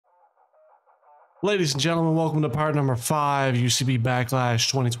Ladies and gentlemen, welcome to part number 5, UCB Backlash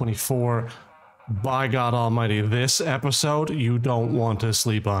 2024. By God Almighty, this episode you don't want to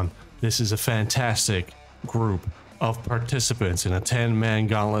sleep on. This is a fantastic group of participants in a 10-man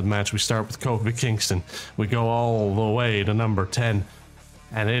gauntlet match. We start with Kofi Kingston. We go all the way to number 10,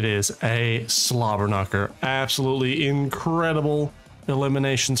 and it is a slobber knocker. Absolutely incredible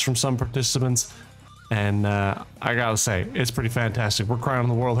eliminations from some participants, and I gotta say, it's pretty fantastic. We're crowning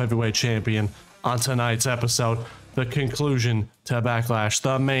the World Heavyweight Champion on tonight's episode, the conclusion to Backlash,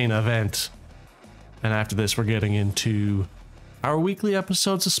 the main event. And after this, we're getting into our weekly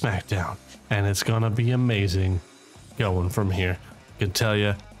episodes of Smackdown, and it's gonna be amazing going from here. I can tell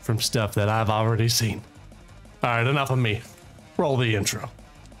you from stuff that I've already seen. All right, enough of me. Roll the intro.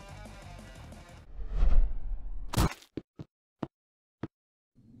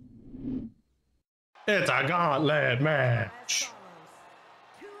 It's a gauntlet match.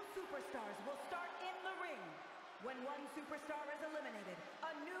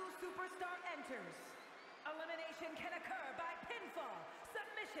 Can occur by pinfall,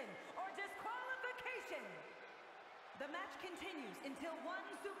 submission, or disqualification. The match continues until one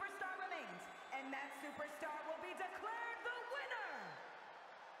superstar remains, and that superstar will be declared the winner.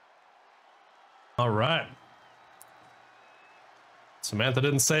 All right. Samantha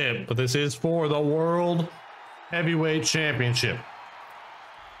didn't say it, but this is for the World Heavyweight Championship.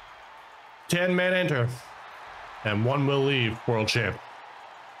 10 men enter, and 1 will leave World Champ.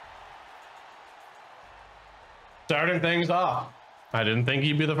 Starting things off, I didn't think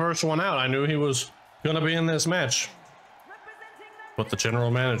he'd be the first one out. I knew he was going to be in this match. But the general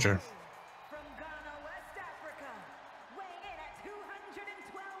manager. From Ghana, West Africa, weighing in at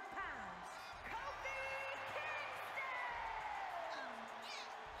 212 pounds, Kofi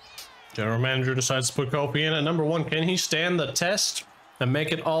Kingston. General manager decides to put Kofi in at number 1. Can he stand the test and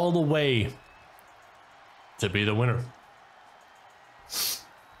make it all the way to be the winner?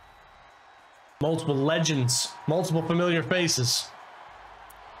 Multiple legends, multiple familiar faces,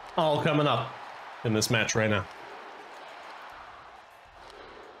 all coming up in this match right now.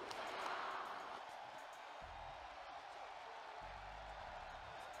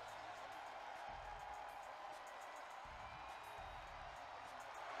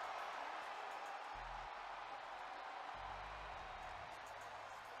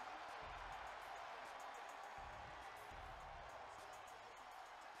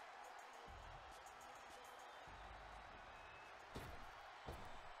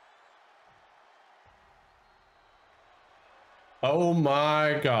 Oh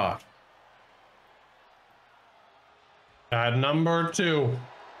my God. At number 2,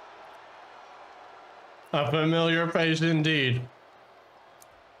 a familiar face indeed,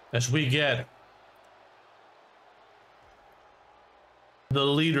 as we get the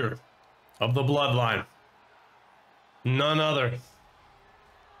leader of the bloodline, none other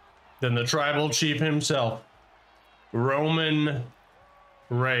than the tribal chief himself, Roman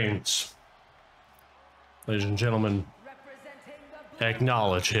Reigns. Ladies and gentlemen,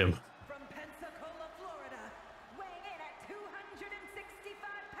 acknowledge him. From Pensacola, Florida, weighing in at 265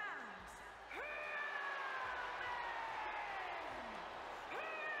 pounds,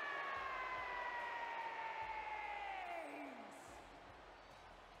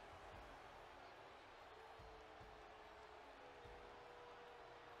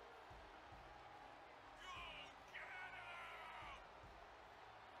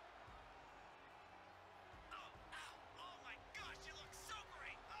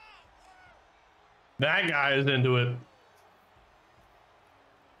 That guy is into it.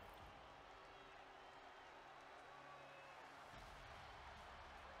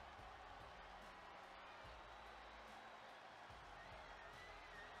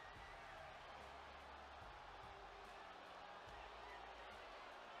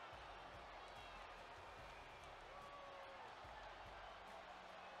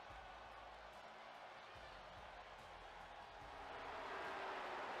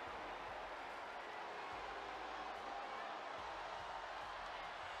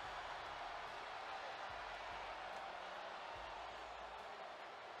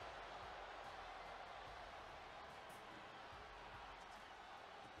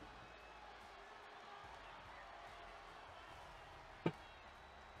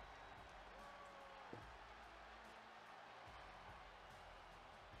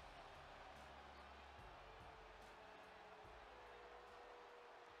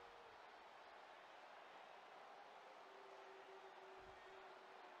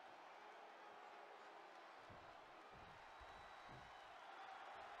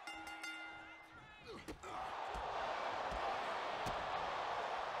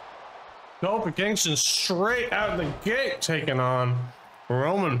 Kofi Kingston straight out the gate taking on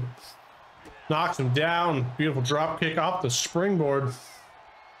Roman. Knocks him down. Beautiful drop kick off the springboard.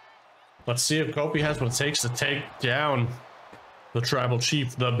 Let's see if Kofi has what it takes to take down the tribal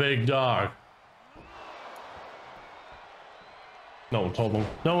chief, the big dog. No one told him.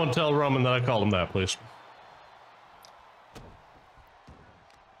 No one tell Roman that I called him that, please.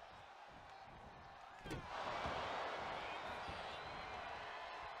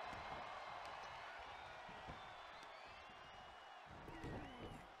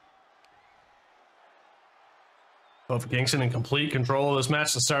 Kofi Kingston in complete control of this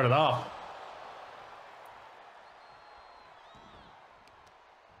match to start it off.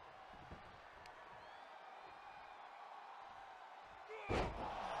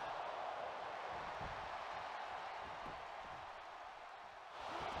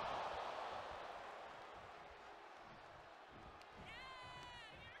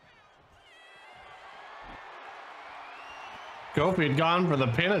 Kofi had gone for the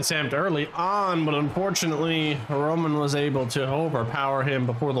pin attempt early on, but unfortunately Roman was able to overpower him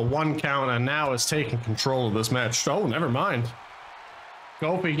before the 1 count and now is taking control of this match. Oh, never mind.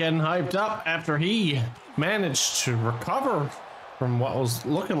 Kofi getting hyped up after he managed to recover from what was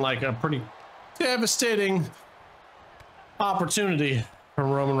looking like a pretty devastating opportunity for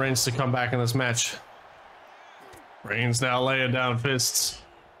Roman Reigns to come back in this match. Reigns now laying down fists.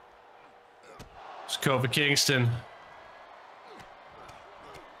 It's Kofi Kingston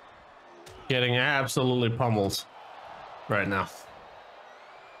getting absolutely pummeled right now.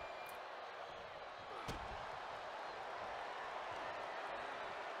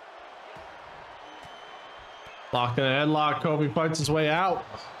 Locked in a headlock, Kofi fights his way out.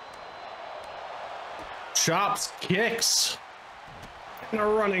 Chops, kicks, and a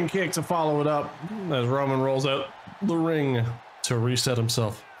running kick to follow it up as Roman rolls out the ring to reset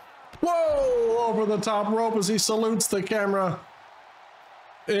himself. Whoa! Over the top rope as he salutes the camera.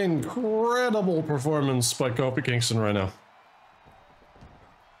 Incredible performance by Kofi Kingston right now.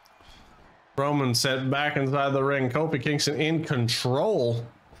 Roman set back inside the ring. Kofi Kingston in control.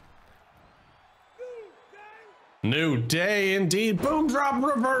 New day indeed. Boom drop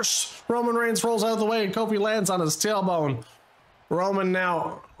reverse. Roman Reigns rolls out of the way and Kofi lands on his tailbone. Roman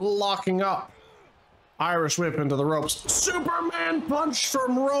now locking up. Irish whip into the ropes. Superman punch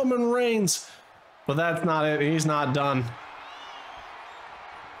from Roman Reigns. But that's not it. He's not done.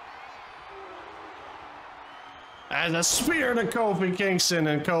 As a spear to Kofi Kingston,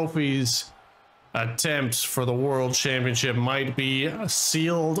 and Kofi's attempt for the World Championship might be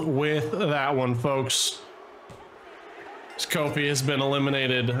sealed with that one, folks. As Kofi has been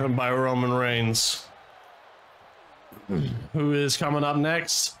eliminated by Roman Reigns. Who is coming up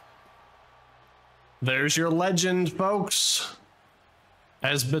next? There's your legend, folks.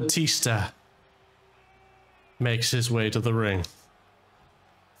 As Batista makes his way to the ring.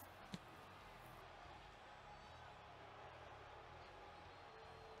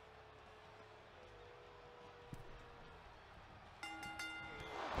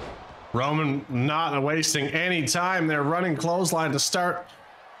 Roman not wasting any time. They're running clothesline to start.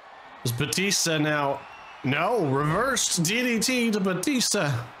 As Batista now, no, reversed DDT to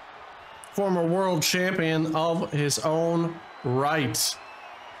Batista. Former world champion of his own right.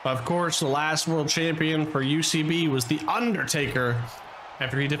 Of course, the last world champion for UCB was The Undertaker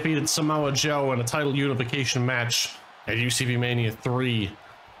after he defeated Samoa Joe in a title unification match at UCB Mania 3.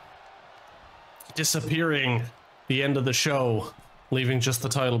 Disappearing the end of the show, leaving just the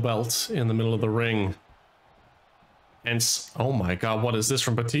title belt in the middle of the ring. And oh my god, what is this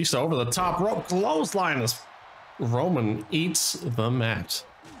from Batista? Over the top rope clothesline as Roman eats the mat.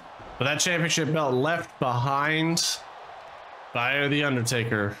 But that championship belt left behind by The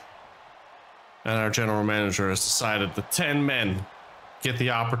Undertaker. And our general manager has decided the 10 men get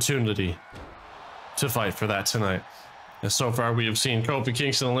the opportunity to fight for that tonight. And so far we have seen Kofi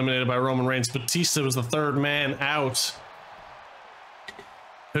Kingston eliminated by Roman Reigns. Batista was the 3rd man out.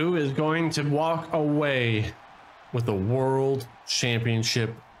 Who is going to walk away with the World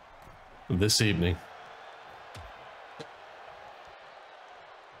Championship this evening?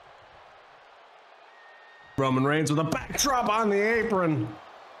 Roman Reigns with a backdrop on the apron.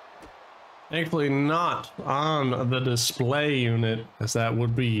 Thankfully not on the display unit, as that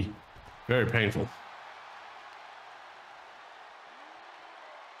would be very painful.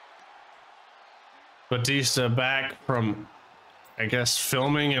 Batista back from, I guess,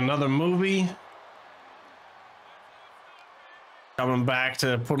 filming another movie. Coming back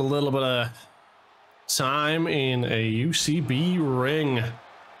to put a little bit of time in a UCB ring.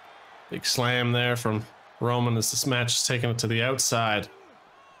 Big slam there from Roman as this match is taking it to the outside.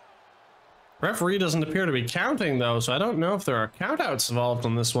 Referee doesn't appear to be counting though, so I don't know if there are countouts involved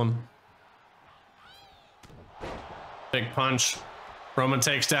on this one. Big punch. Roman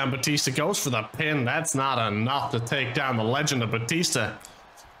takes down Batista, goes for the pin. That's not enough to take down the legend of Batista.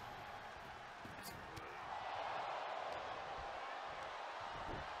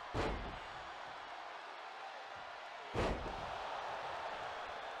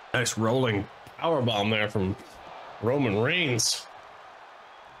 Nice rolling powerbomb there from Roman Reigns.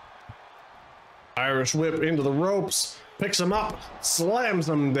 Irish whip into the ropes, picks him up, slams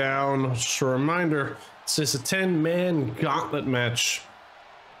him down. Just a reminder, this is a 10-man gauntlet match.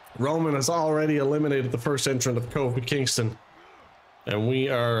 Roman has already eliminated the first entrant of Kofi Kingston. And we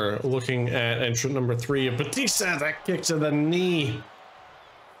are looking at entrant number 3 of Batista. That kick to the knee.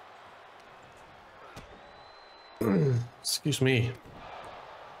 Excuse me.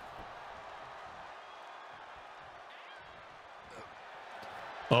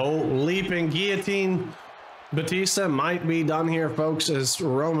 Oh, leaping guillotine. Batista might be done here, folks, as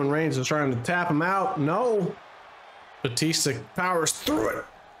Roman Reigns is trying to tap him out. No. Batista powers through it.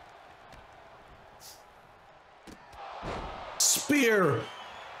 Spear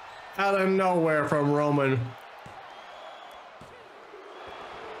out of nowhere from Roman.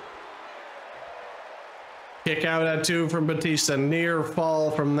 Kick out at 2 from Batista. Near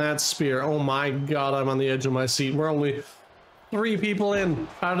fall from that spear. Oh my God, I'm on the edge of my seat. We're only 3 people in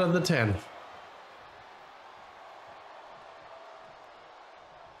out of the 10.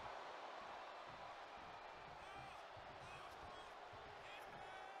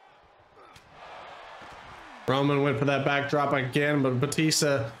 Roman went for that backdrop again, but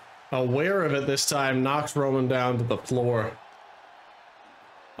Batista, aware of it this time, knocks Roman down to the floor.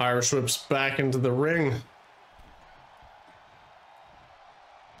 Irish whips back into the ring.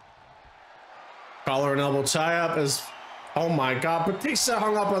 Collar and elbow tie up as, oh my God, Batista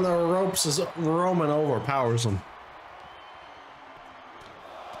hung up on the ropes as Roman overpowers him.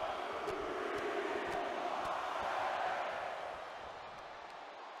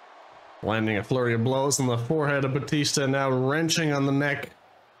 Landing a flurry of blows on the forehead of Batista, now wrenching on the neck.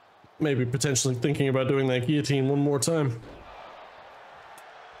 Maybe potentially thinking about doing that guillotine one more time.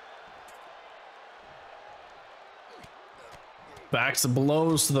 Backs the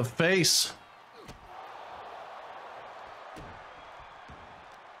blows to the face.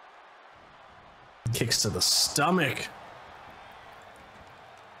 Kicks to the stomach.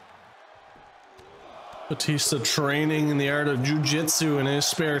 Batista training in the art of jiu-jitsu in his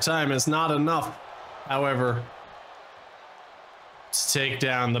spare time is not enough, however, to take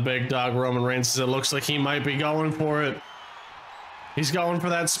down the big dog Roman Reigns. It looks like he might be going for it. He's going for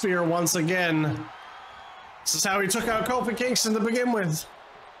that spear once again. This is how he took out Kofi Kingston to begin with.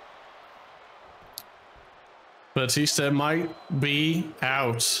 Batista might be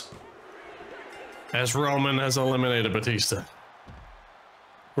out as Roman has eliminated Batista.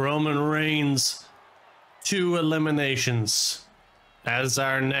 Roman Reigns, 2 eliminations, as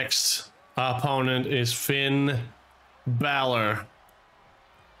our next opponent is Finn Balor.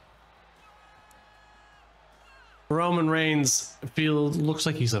 Roman Reigns looks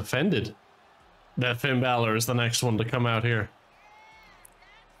like he's offended that Finn Balor is the next one to come out here.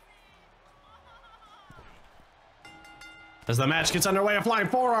 As the match gets underway, a flying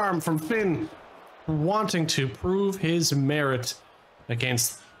forearm from Finn, wanting to prove his merit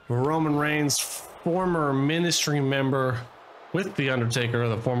against Roman Reigns, former ministry member with The Undertaker,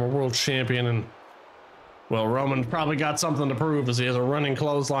 the former world champion. And well, Roman probably got something to prove as he has a running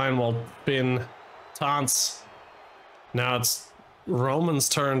clothesline while Finn taunts. Now it's Roman's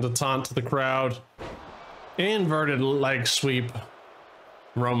turn to taunt to the crowd. Inverted leg sweep.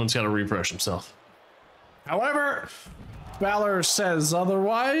 Roman's got to refresh himself. However, Balor says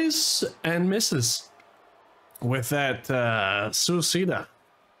otherwise and misses with that suicida.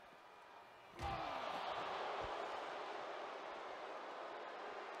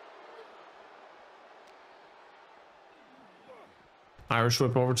 Irish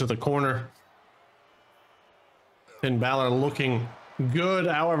whip over to the corner. Finn Balor looking good,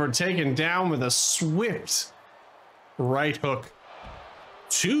 however, taken down with a swift right hook.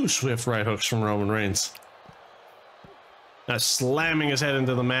 2 swift right hooks from Roman Reigns. Now slamming his head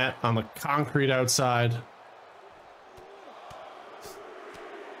into the mat on the concrete outside.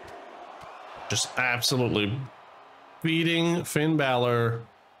 Just absolutely beating Finn Balor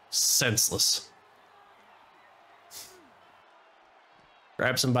senseless.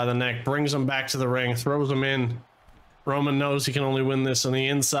 Grabs him by the neck, brings him back to the ring, throws him in. Roman knows he can only win this on the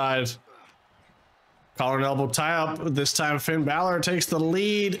inside. Collar and elbow tie up. This time Finn Balor takes the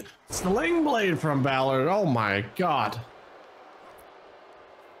lead. Sling blade from Balor. Oh my God.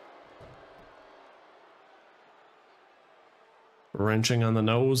 Wrenching on the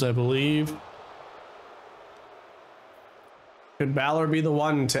nose, I believe. Could Balor be the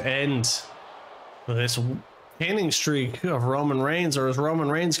one to end this winning streak of Roman Reigns, or is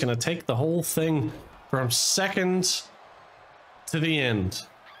Roman Reigns going to take the whole thing from second to the end?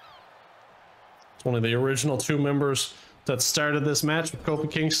 It's one of the original two members that started this match with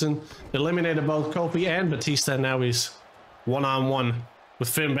Kofi Kingston. Eliminated both Kofi and Batista. Now he's one-on-one with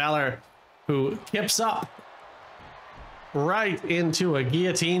Finn Balor, who kips up right into a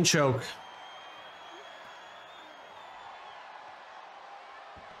guillotine choke.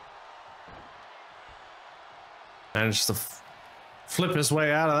 Managed to flip his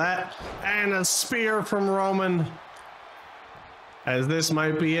way out of that. And a spear from Roman. As this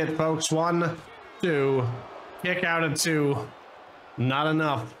might be it, folks. 1, 2. Kick out at 2. Not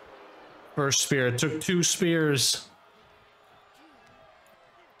enough. First spear. It took 2 spears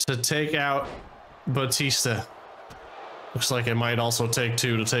to take out Batista. Looks like it might also take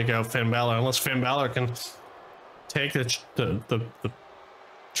 2 to take out Finn Balor. Unless Finn Balor can take the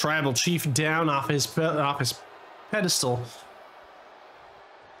tribal chief down off his pedestal.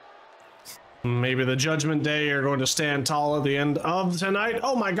 Maybe the Judgment Day are going to stand tall at the end of tonight.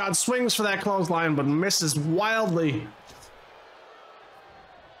 Oh my God, swings for that clothesline, but misses wildly.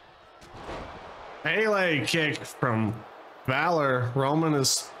 Melee kick from Balor. Roman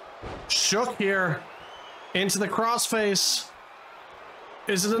is shook here into the crossface.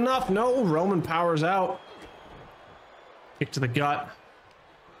 Is it enough? No, Roman powers out. Kick to the gut.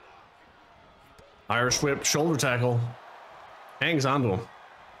 Irish whip, shoulder tackle. Hangs onto him.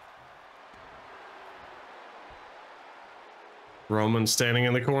 Roman standing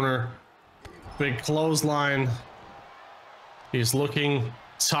in the corner. Big clothesline. He's looking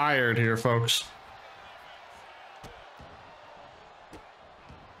tired here, folks.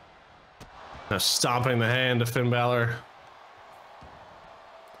 Now stomping the hand of Finn Balor.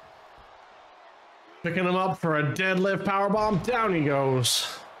 Picking him up for a deadlift powerbomb. Down he goes.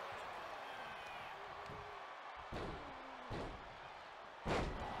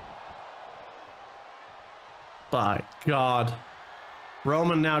 By God.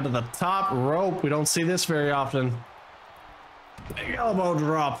 Roman now to the top rope. We don't see this very often. Big elbow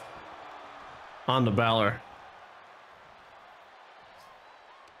drop on the Balor.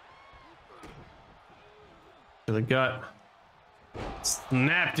 To the gut.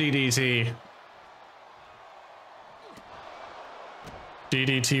 Snap DDT.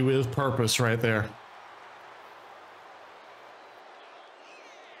 DDT with purpose right there.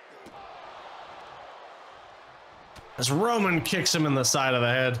 As Roman kicks him in the side of the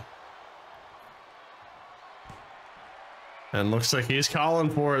head. And looks like he's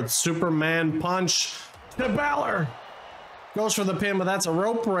calling for it. Superman punch to Balor. Goes for the pin, but that's a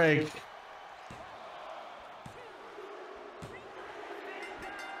rope break.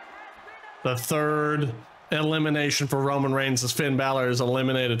 The third elimination for Roman Reigns as Finn Balor is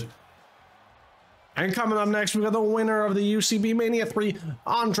eliminated. And coming up next, we got the winner of the UCB Mania 3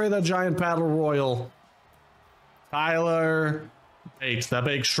 Andre the Giant Battle Royal. Tyler Bate, the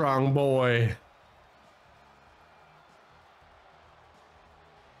big strong boy.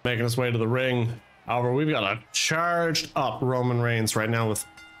 Making his way to the ring. However, we've got a charged up Roman Reigns right now with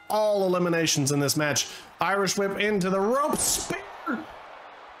all eliminations in this match. Irish whip into the rope, spear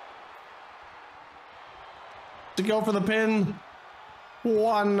to go for the pin.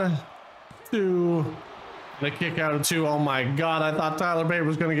 1, 2, the kick out of 2. Oh my God, I thought Tyler Bate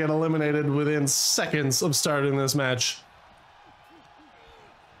was going to get eliminated within seconds of starting this match.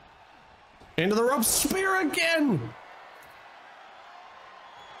 Into the rope, spear again.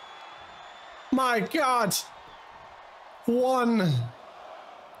 My God. 1,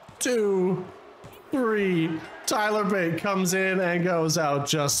 2, 3. Tyler Bate comes in and goes out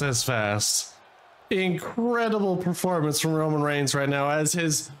just as fast. Incredible performance from Roman Reigns right now as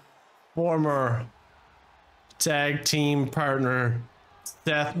his former tag team partner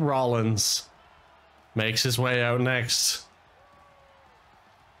Seth Rollins makes his way out next.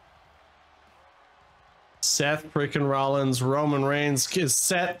 Seth freaking Rollins, Roman Reigns, is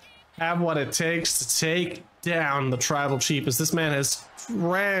set, have what it takes to take down the tribal chief, as this man has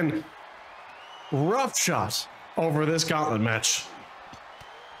ran roughshod over this gauntlet match.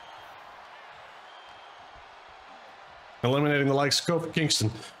 Eliminating the likes of Kofi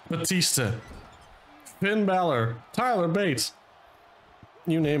Kingston, Batista, Finn Balor, Tyler Bate,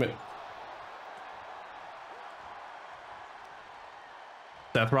 you name it.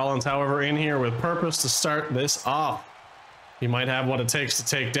 Seth Rollins, however, in here with purpose to start this off. He might have what it takes to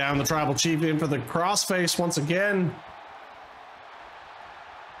take down the tribal chief. In for the crossface once again.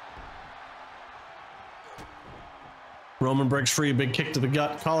 Roman breaks free, big kick to the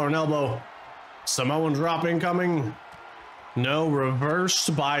gut, collar and elbow. Samoan drop incoming. No,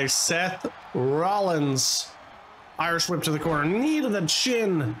 reversed by Seth Rollins. Irish whip to the corner, knee to the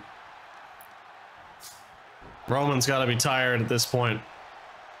chin. Roman's got to be tired at this point.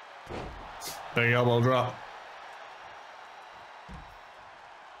 Big elbow drop.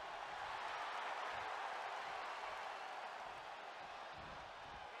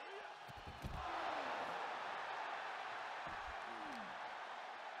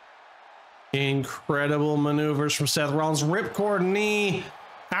 Incredible maneuvers from Seth Rollins. Ripcord knee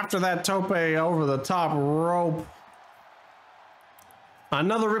after that tope over the top rope.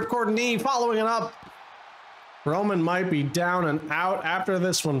 Another ripcord knee following it up. Roman might be down and out after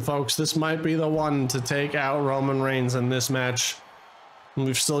this one, folks. This might be the one to take out Roman Reigns in this match. And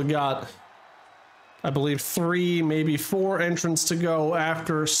we've still got, I believe, 3, maybe 4 entrants to go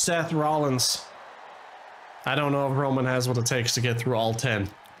after Seth Rollins. I don't know if Roman has what it takes to get through all 10.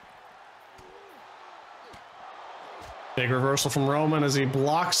 Big reversal from Roman as he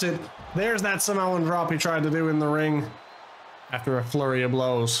blocks it. There's that Samoan drop he tried to do in the ring after a flurry of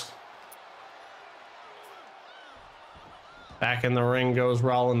blows. Back in the ring goes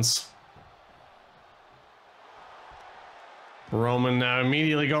Rollins. Roman now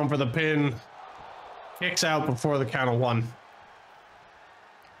immediately going for the pin. Kicks out before the count of 1.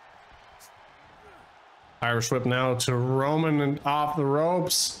 Irish whip now to Roman and off the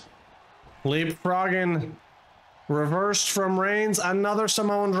ropes. Leapfrogging. Reversed from Reigns. Another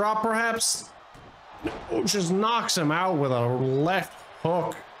Samoan drop perhaps. No, just knocks him out with a left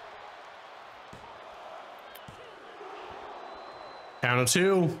hook. Count of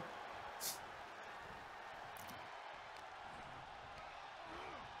 2.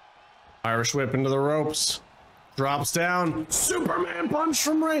 Irish whip into the ropes. Drops down. Superman punch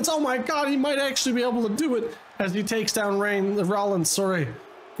from Reigns. Oh my god, he might actually be able to do it as he takes down Rollins. Sorry.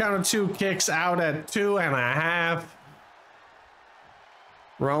 Count of 2, kicks out at 2.5.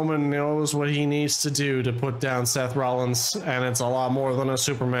 Roman knows what he needs to do to put down Seth Rollins, and it's a lot more than a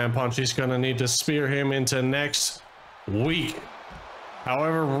Superman punch. He's going to need to spear him into next week.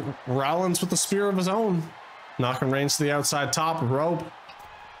 However, Rollins with the spear of his own, knocking Reigns to the outside top rope.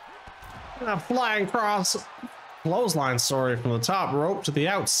 And a flying clothesline, sorry, from the top rope to the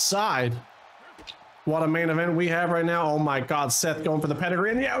outside. What a main event we have right now. Oh my god, Seth going for the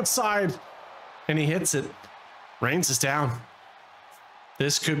pedigree on the outside. And he hits it. Reigns is down.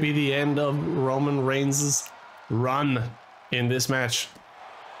 This could be the end of Roman Reigns' run in this match.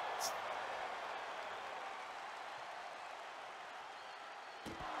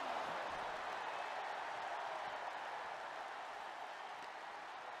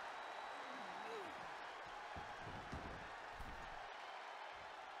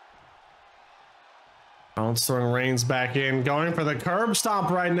 Rollins throwing Reigns back in, going for the curb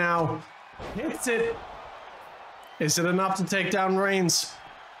stomp right now. Hits it. Is it enough to take down Reigns?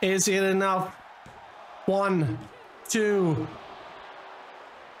 Is it enough? 1, 2.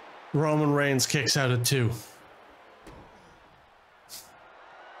 Roman Reigns kicks out at 2.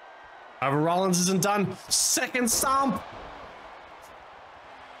 However, Rollins isn't done. Second stomp.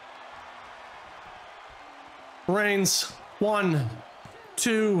 Reigns, 1,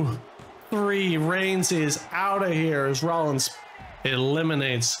 2, 3. Reigns is out of here as Rollins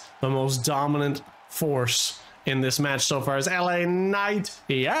eliminates the most dominant force in this match so far as LA Knight,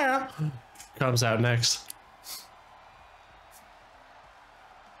 yeah, comes out next.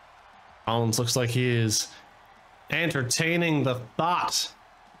 Rollins looks like he is entertaining the thought.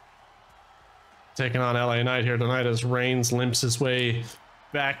 Taking on LA Knight here tonight as Reigns limps his way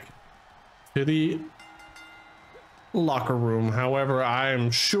back to the locker room. However, I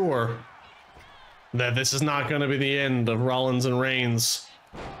am sure that this is not going to be the end of Rollins and Reigns.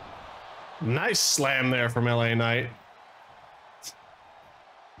 Nice slam there from LA Knight.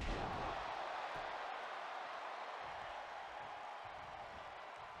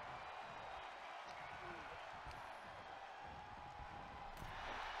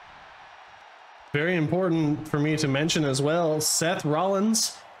 Very important for me to mention as well, Seth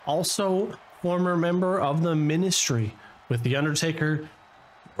Rollins, also former member of the Ministry with The Undertaker,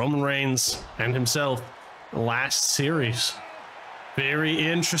 Roman Reigns, and himself last series. Very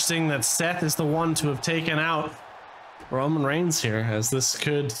interesting that Seth is the one to have taken out Roman Reigns here, as this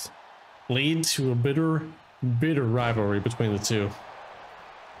could lead to a bitter rivalry between the two.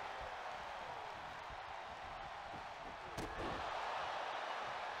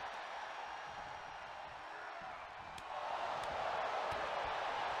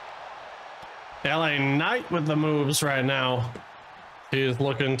 LA Knight with the moves right now. He is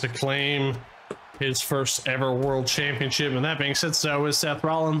looking to claim his first ever world championship. And that being said, so is Seth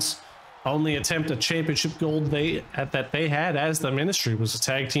Rollins' only attempt at championship gold that they had as the Ministry was a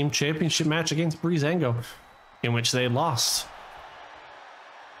tag team championship match against Breezango, in which they lost.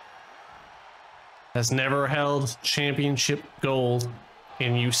 Has never held championship gold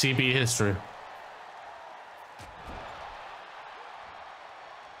in UCB history.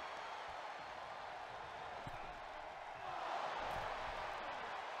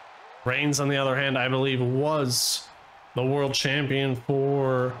 Reigns, on the other hand, I believe was the world champion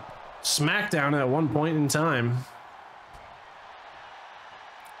for Smackdown at one point in time.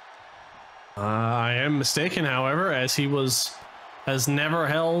 I am mistaken, however, as he has never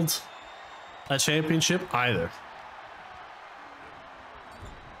held a championship either.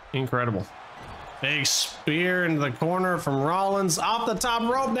 Incredible. Big spear into the corner from Rollins off the top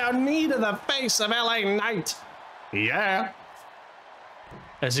rope. Now knee to the face of LA Knight. Yeah.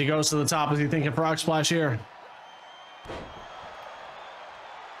 As he goes to the top, is he thinking frog splash here?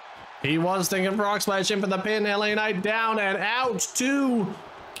 He was thinking frog splash in for the pin. LA Knight down and out. 2.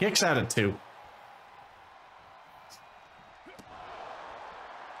 Kicks out at 2.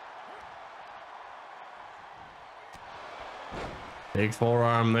 Big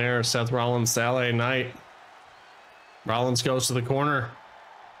forearm there. Seth Rollins to LA Knight. Rollins goes to the corner.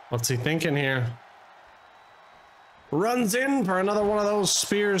 What's he thinking here? Runs in for another one of those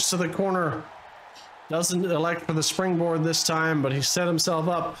spears to the corner. Doesn't elect for the springboard this time, but he set himself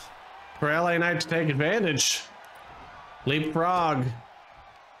up for LA Knight to take advantage. Leapfrog.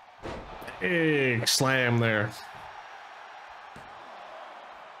 Big slam there.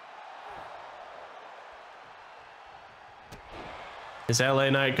 Is LA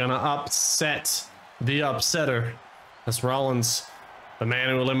Knight gonna upset the upsetter? That's Rollins, the man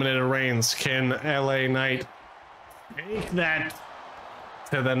who eliminated Reigns. Can LA Knight take that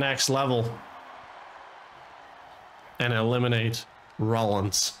to the next level and eliminate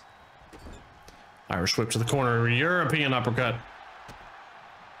Rollins? Irish whip to the corner, European uppercut.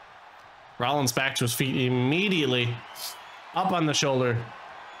 Rollins back to his feet immediately, up on the shoulder.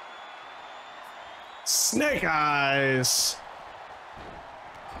 Snake eyes.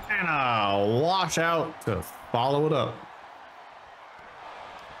 And a wash out to follow it up.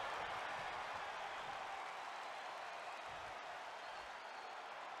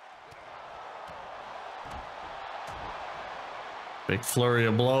 Big flurry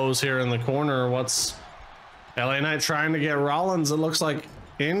of blows here in the corner. What's LA Knight trying to get Rollins, it looks like,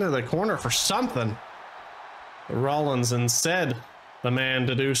 into the corner for something. Rollins instead the man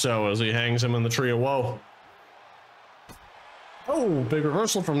to do so as he hangs him in the tree of woe. Oh, big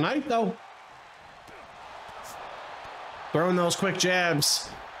reversal from Knight though. Throwing those quick jabs.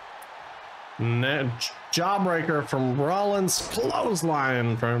 Jawbreaker from Rollins.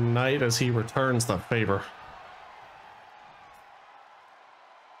 Clothesline from Knight as he returns the favor.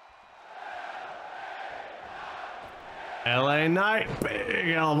 LA Knight, big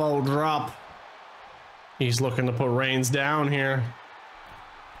elbow drop. He's looking to put Reigns down here.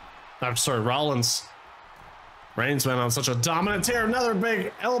 I'm sorry, Rollins. Reigns went on such a dominant tear. Another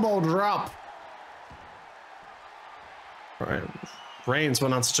big elbow drop. All right. Reigns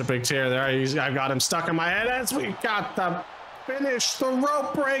went on such a big tear there. I've got him stuck in my head as we got the finish. The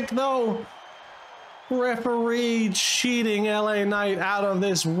rope break though. Referee cheating LA Knight out of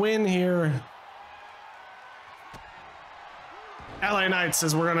this win here. LA Knight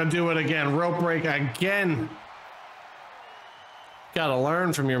says we're gonna do it again. Rope break again. Gotta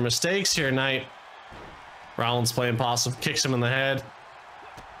learn from your mistakes here, Knight. Rollins playing possum, kicks him in the head.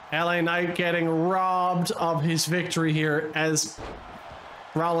 LA Knight getting robbed of his victory here as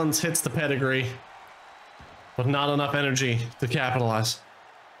Rollins hits the pedigree, but not enough energy to capitalize.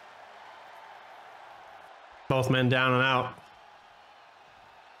 Both men down and out.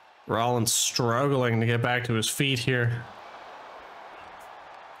 Rollins struggling to get back to his feet here.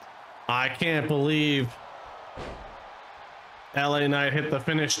 I can't believe LA Knight hit the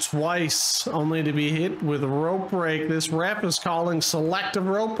finish twice, only to be hit with a rope break. This ref is calling selective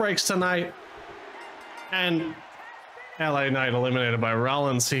rope breaks tonight. And LA Knight eliminated by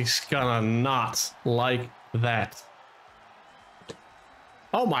Rollins. He's gonna not like that.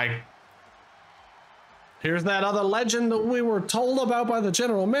 Oh my. Here's that other legend that we were told about by the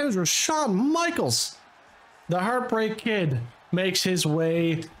general manager, Shawn Michaels. The Heartbreak Kid makes his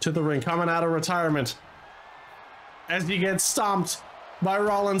way to the ring, coming out of retirement, as he gets stomped by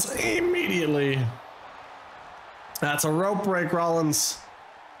Rollins immediately. That's a rope break, Rollins.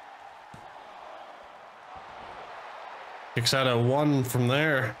 Kicks out at 1 from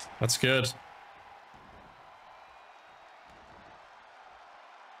there. That's good.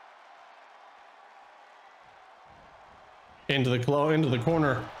 Into the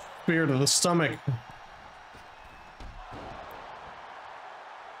corner. Spear to the stomach.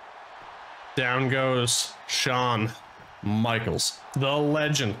 Down goes Shawn Michaels, the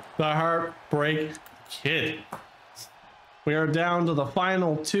legend, the Heartbreak Kid. We are down to the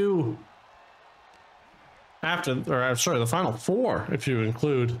final two. The final four, if you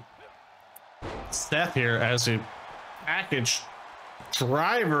include Seth here as a package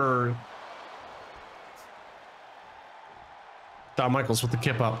driver. Shawn Michaels with the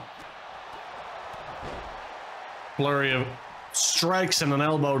kip up. Flurry of strikes and an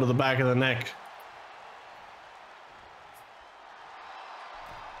elbow to the back of the neck.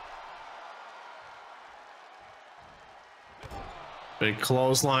 Big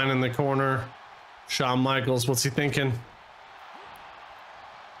clothesline in the corner. Shawn Michaels, what's he thinking?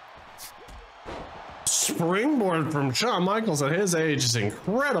 Springboard from Shawn Michaels at his age is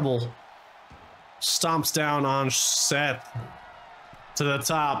incredible. Stomps down on Seth to the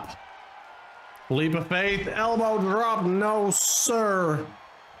top. Leap of faith, elbow drop, no sir.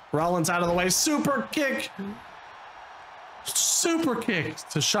 Rollins out of the way, super kick. Super kick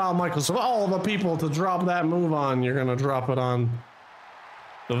to Shawn Michaels. Of all the people to drop that move on, you're gonna drop it on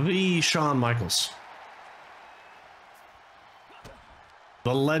the Shawn Michaels.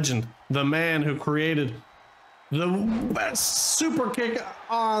 The legend, the man who created the best super kick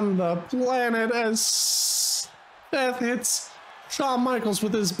on the planet as Seth hits Shawn Michaels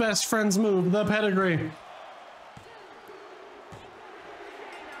with his best friend's move, the pedigree.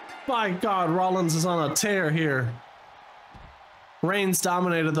 My God, Rollins is on a tear here. Reigns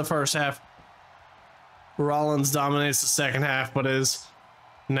dominated the first half. Rollins dominates the second half, but his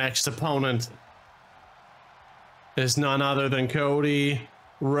next opponent is none other than Cody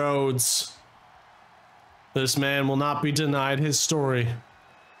Rhodes. This man will not be denied his story,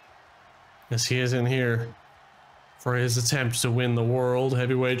 as he is in here for his attempts to win the World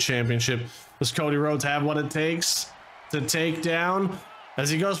Heavyweight Championship. Does Cody Rhodes have what it takes to take down? As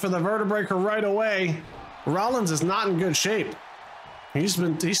he goes for the vertebreaker right away, Rollins is not in good shape. He's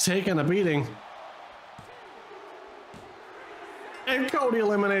taking a beating. And Cody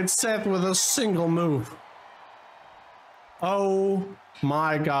eliminates Seth with a single move. Oh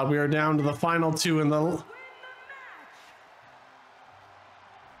my God, we are down to the final two in the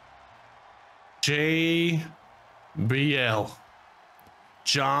JBL,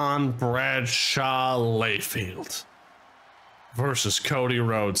 John Bradshaw Layfield versus Cody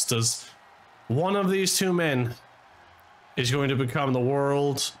Rhodes. Does one of these two men is going to become the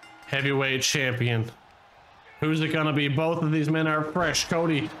world heavyweight champion? Who's it gonna be? Both of these men are fresh.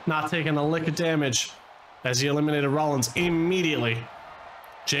 Cody not taking a lick of damage as he eliminated Rollins immediately.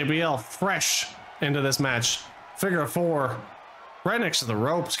 JBL fresh into this match. Figure four, right next to the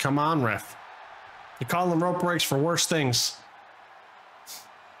ropes. Come on, ref. You call them rope breaks for worse things.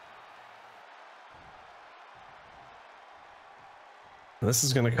 This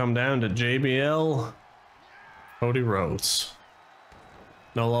is gonna come down to JBL, Cody Rhodes.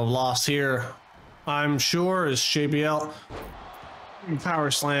 No love lost here, I'm sure, as JBL power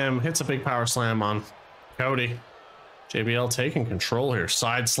slam hits a big power slam on Cody. JBL taking control here.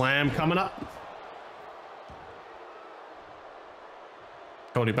 Side slam coming up.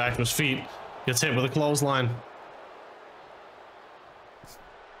 Cody back to his feet. Gets hit with a clothesline.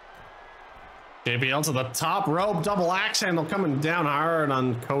 JBL to the top rope. Double axe handle coming down hard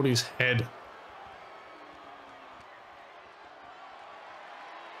on Cody's head.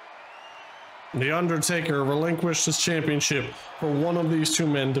 The Undertaker relinquished his championship for one of these two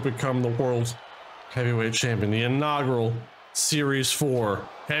men to become the world heavyweight champion. The inaugural Series 4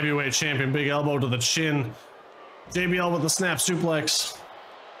 heavyweight champion. Big elbow to the chin. JBL with the snap suplex.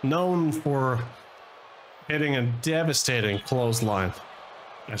 Known for hitting a devastating clothesline.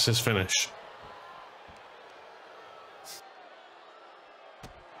 That's his finish.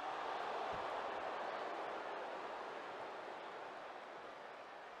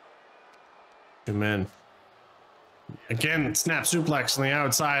 Good man. Again, snap suplex on the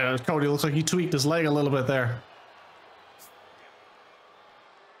outside. Cody looks like he tweaked his leg a little bit there.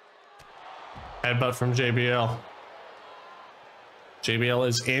 Headbutt from JBL. JBL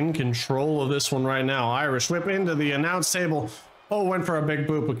is in control of this one right now. Irish whip into the announce table. Oh, went for a big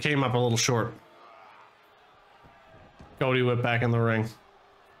boot, but came up a little short. Cody whip back in the ring.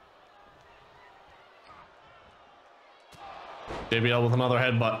 JBL with another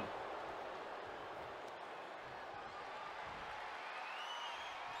headbutt.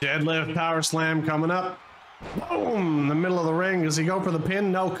 Deadlift power slam coming up. Boom! In the middle of the ring. Does he go for the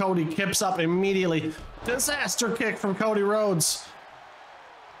pin? No, Cody kips up immediately. Disaster kick from Cody Rhodes.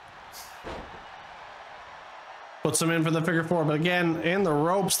 Puts him in for the figure four, but again, in the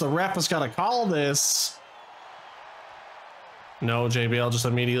ropes, the ref has got to call this. No, JBL just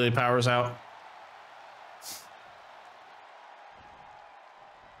immediately powers out.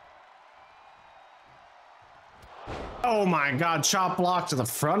 Oh my God, chop block to the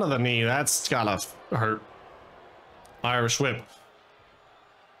front of the knee. That's gotta hurt. Irish whip.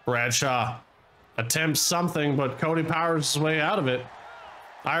 Bradshaw attempts something, but Cody powers his way out of it.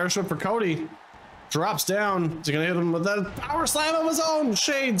 Irish whip for Cody. Drops down. He's gonna hit him with that power slam of his own.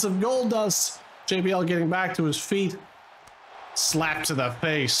 Shades of gold dust. JBL getting back to his feet. Slap to the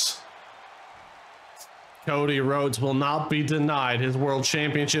face. Cody Rhodes will not be denied his world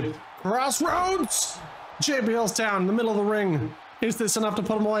championship. Crossroads! JBL's down in the middle of the ring. Is this enough to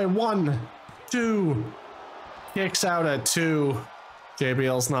put him away? 1, 2. Kicks out at 2.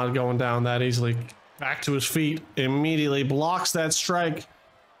 JBL's not going down that easily. Back to his feet. Immediately blocks that strike.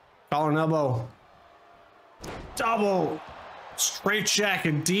 Collar and elbow. Double. Straight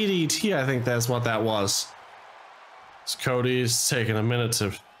jacket DDT. I think that's what that was. So Cody's taking a minute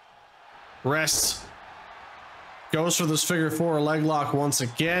to rest. Goes for this figure four leg lock once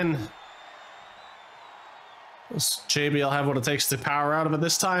again. Does JBL have what it takes to power out of it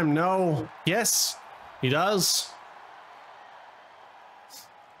this time? No. Yes, he does.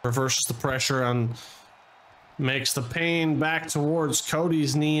 Reverses the pressure and makes the pain back towards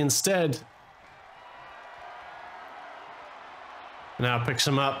Cody's knee instead. Now picks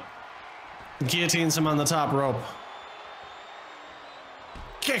him up. Guillotines him on the top rope.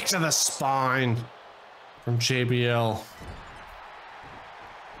 Kick to the spine from JBL.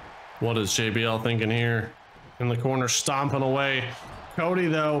 What is JBL thinking here? In the corner, stomping away. Cody,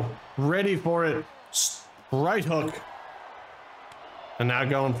 though, ready for it. Right hook. And now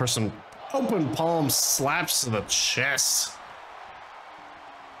going for some open palm slaps to the chest.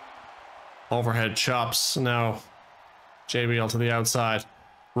 Overhead chops. Now JBL to the outside.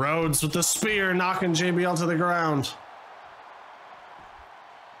 Rhodes with the spear, knocking JBL to the ground.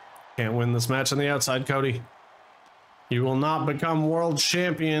 Can't win this match on the outside, Cody. You will not become world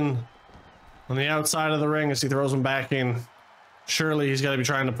champion on the outside of the ring as he throws him back in. Surely he's got to be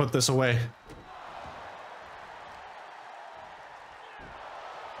trying to put this away.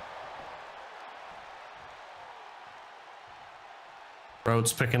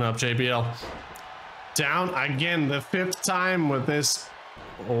 Rhodes picking up JBL. Down again, the 5th time with this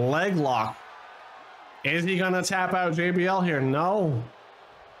leg lock. Is he gonna tap out JBL here? No.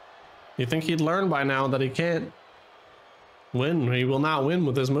 You think he'd learn by now that he can't win? He will not win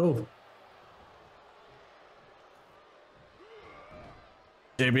with this move.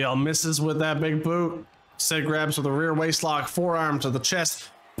 JBL misses with that big boot. Sid grabs with a rear waist lock, forearm to the chest,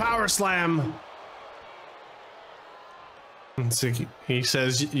 power slam. So he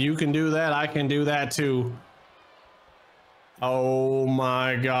says, you can do that, I can do that too. Oh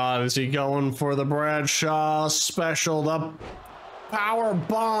my God, is he going for the Bradshaw special? The power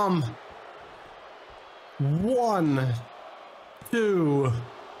bomb. 1, 2.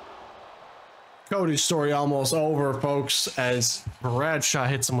 Cody's story almost over, folks, as Bradshaw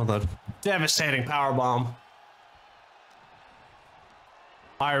hits him with a devastating power bomb.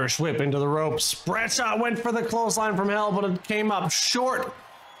 Irish whip into the ropes. Bradshaw went for the clothesline from hell, but it came up short.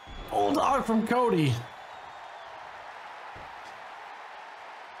 Bulldog from Cody.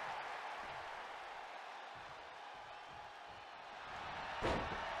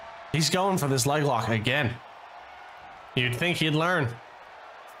 He's going for this leg lock again. You'd think he'd learn.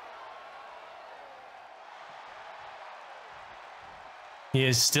 He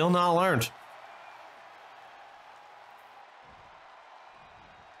has still not learned.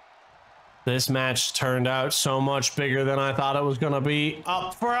 This match turned out so much bigger than I thought it was going to be.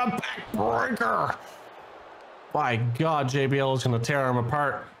 Up for a backbreaker. My God, JBL is going to tear him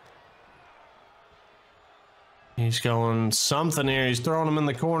apart. He's going something here. He's throwing him in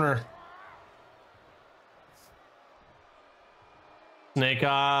the corner. Snake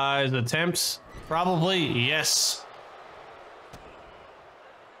Eyes attempts. Probably, yes.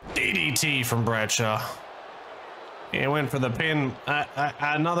 DDT from Bradshaw. He went for the pin.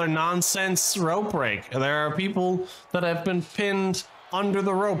 Another nonsense rope break. There are people that have been pinned under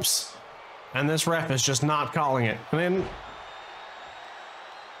the ropes, and this ref is just not calling it. And then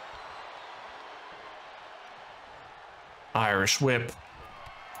Irish whip.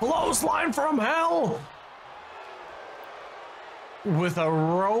 Clothesline from hell with a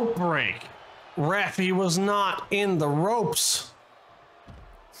rope break. Ref, he was not in the ropes.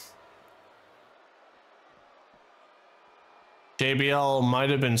 JBL might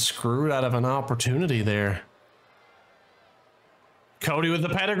have been screwed out of an opportunity there. Cody with the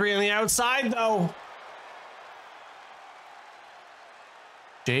pedigree on the outside, though.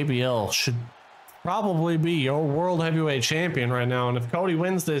 JBL should probably be your world heavyweight champion right now. And if Cody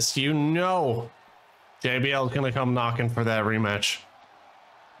wins this, you know JBL is going to come knocking for that rematch.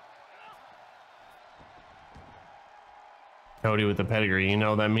 Cody with the pedigree, you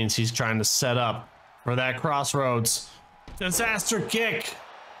know that means he's trying to set up for that crossroads. Disaster kick.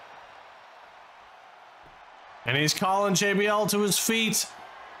 And he's calling JBL to his feet.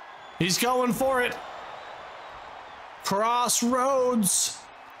 He's going for it. Crossroads.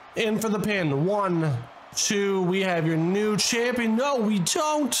 In for the pin. 1, 2. We have your new champion. No, we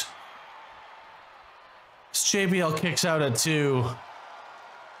don't. JBL kicks out at 2.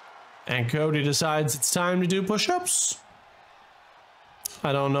 And Cody decides it's time to do push-ups.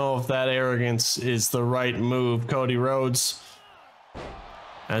 I don't know if that arrogance is the right move, Cody Rhodes,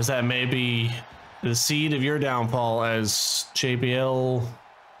 as that may be the seed of your downfall as JBL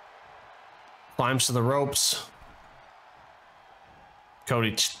climbs to the ropes.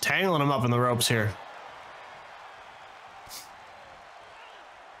 Cody tangling him up in the ropes here.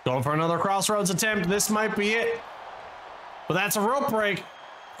 Going for another crossroads attempt. This might be it. But that's a rope break.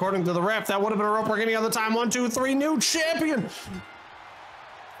 According to the ref, that would have been a rope break any other time. 1, 2, 3, new champion.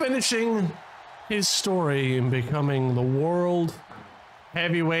 Finishing his story in becoming the world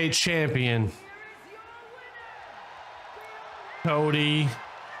heavyweight champion, Cody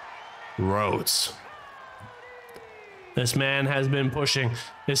Rhodes. This man has been pushing.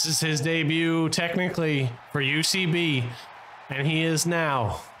 This is his debut technically for UCB, and he is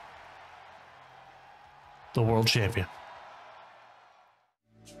now the world champion.